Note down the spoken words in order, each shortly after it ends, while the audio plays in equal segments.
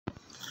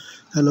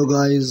Hello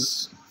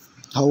guys,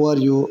 how are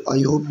you? I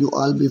hope you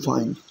all be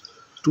fine.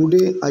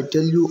 Today I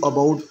tell you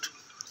about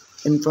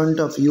in front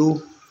of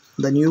you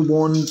the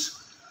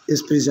newborns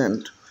is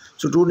present.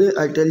 So today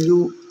I tell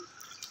you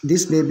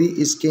this baby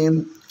is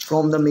came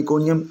from the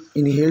meconium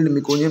inhaled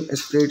meconium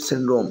aspirate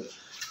syndrome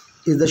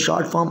is the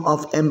short form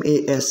of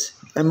MAS.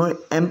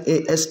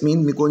 MAS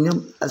means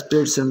meconium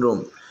aspirate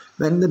syndrome.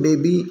 When the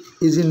baby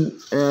is in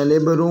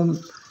labor room,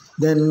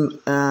 then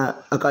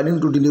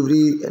according to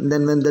delivery, and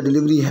then when the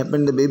delivery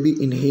happened, the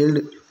baby inhaled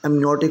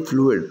amniotic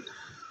fluid,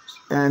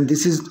 and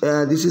this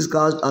is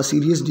caused a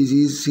serious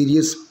disease,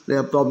 serious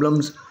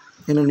problems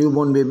in a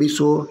newborn baby.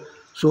 So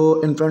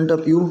in front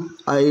of you,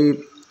 I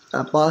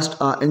passed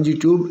a NG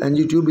tube.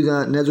 NG tube is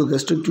a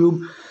nasogastric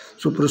tube.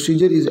 So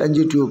procedure is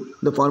NG tube.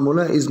 The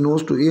formula is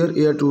nose to ear,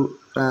 ear to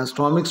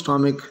stomach,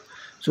 stomach.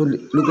 So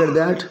look at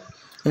that.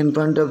 In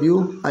front of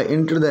you, I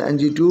enter the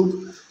NG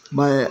tube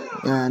by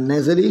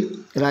nasally,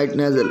 right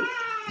nasal.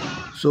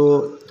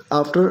 So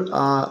after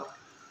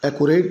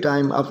accurate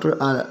time, after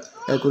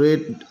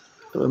accurate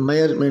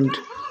measurement,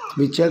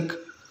 we check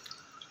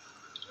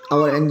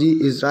our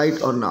NG is right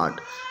or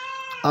not.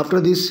 After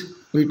this,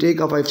 we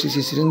take a 5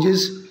 cc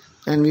syringes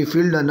and we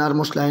fill the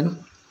normos line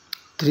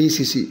 3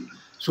 cc.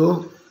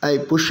 So I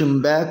push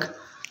him back.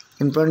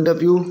 In front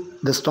of you,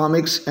 the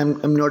stomach's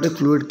amniotic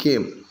fluid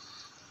came.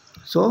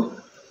 So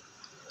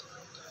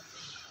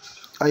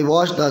I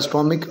wash the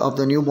stomach of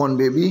the newborn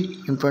baby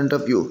in front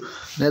of you.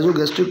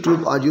 Nasogastric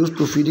tube are used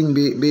to feeding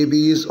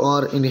babies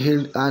or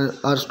inhaled and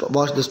or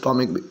wash the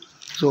stomach.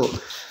 So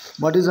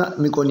what is a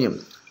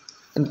meconium?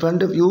 In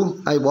front of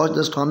you, I wash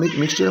the stomach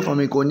mixture of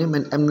meconium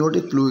and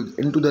amniotic fluid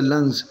into the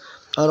lungs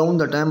around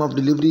the time of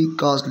delivery,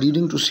 cause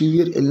leading to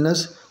severe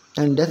illness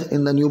and death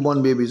in the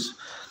newborn babies.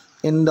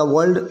 In the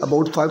world,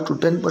 about 5 to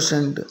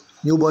 10%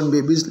 newborn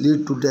babies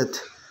lead to death.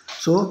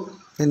 So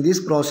in this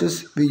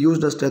process, we use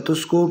the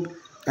stethoscope,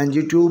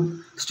 NG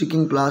tube,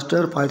 sticking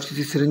plaster, 5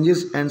 cc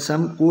syringes, and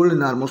some cold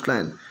normos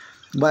line.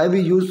 Why we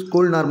use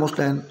cold normos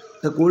line?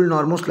 The cold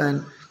normos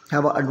line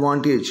have an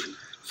advantage.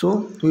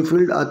 So we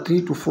filled a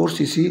 3 to 4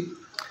 cc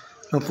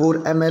 4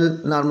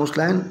 ml normos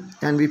line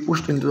and we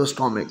pushed into the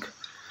stomach.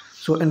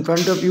 So in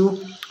front of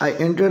you, I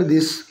enter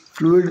this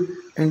fluid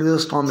into the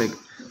stomach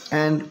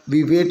and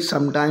we wait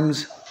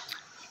sometimes.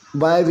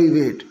 Why we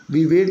wait?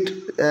 We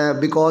wait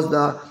because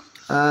the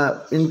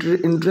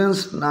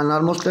entrance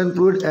normos line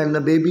fluid and the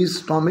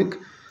baby's stomach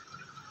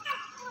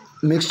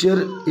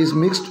mixture is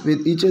mixed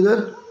with each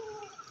other.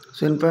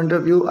 So in front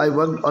of you, I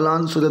worked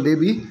along so the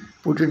baby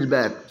put it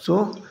back.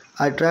 So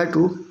I try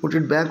to put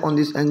it back on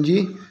this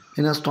NG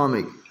in a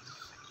stomach.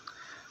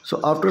 So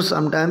after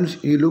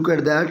sometimes you look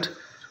at that,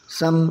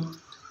 some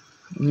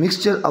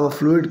mixture of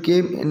fluid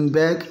came in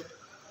back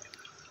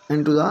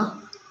into the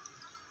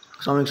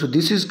stomach. So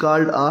this is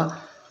called a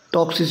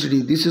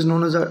toxicity. This is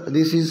known as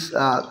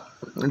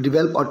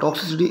develop a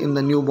toxicity in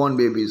the newborn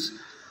babies.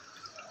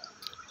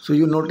 So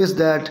you notice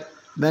that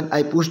when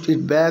I pushed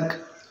it back,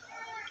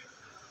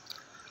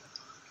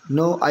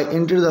 now I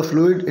enter the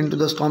fluid into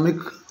the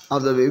stomach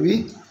of the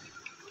baby,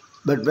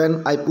 but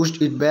when I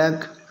pushed it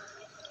back,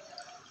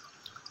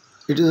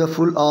 it is a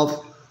full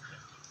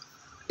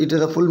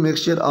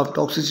mixture of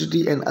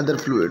toxicity and other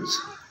fluids.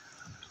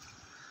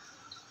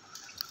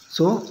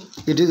 So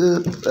it is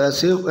a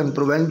safe and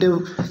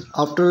preventive.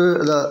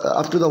 After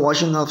the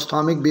washing of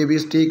stomach,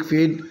 babies take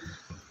feed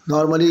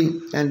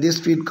normally, and this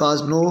feed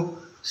cause no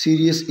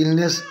serious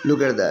illness.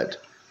 Look at that.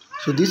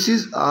 So this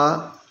is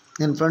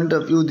in front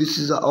of you. This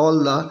is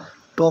all the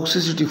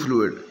toxicity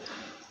fluid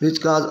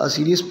which cause a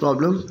serious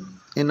problem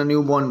in a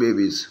newborn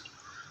babies.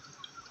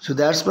 So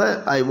that's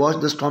why I wash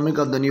the stomach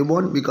of the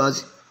newborn,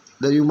 because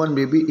the newborn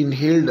baby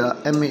inhaled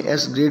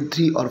MAS grade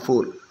 3 or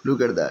 4.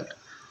 Look at that.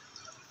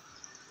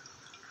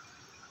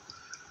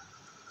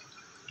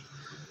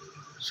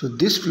 So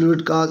this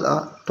fluid cause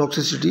a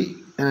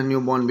toxicity in a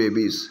newborn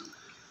babies.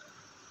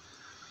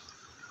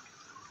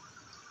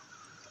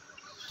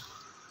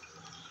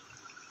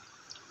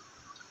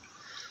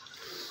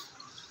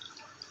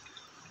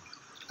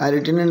 I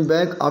return it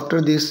back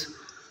after this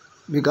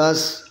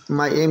because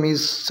my aim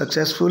is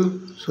successful.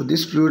 So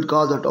this fluid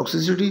cause a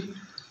toxicity.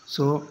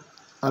 So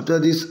after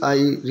this, I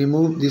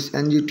remove this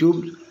NG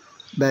tube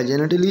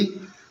vaginally.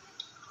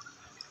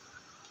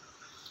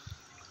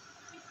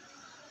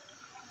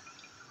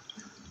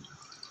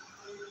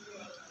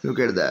 Look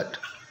at that.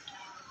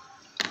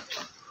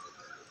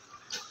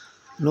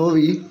 Now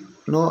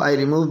I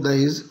remove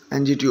his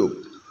NG tube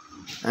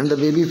and the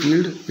baby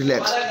feel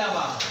relaxed.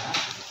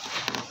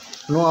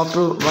 Now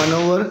after 1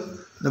 hour,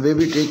 the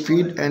baby take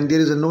feed and there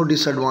is no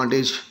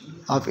disadvantage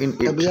of in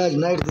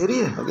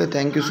it. Okay,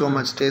 thank you so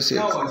much. Stay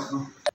safe.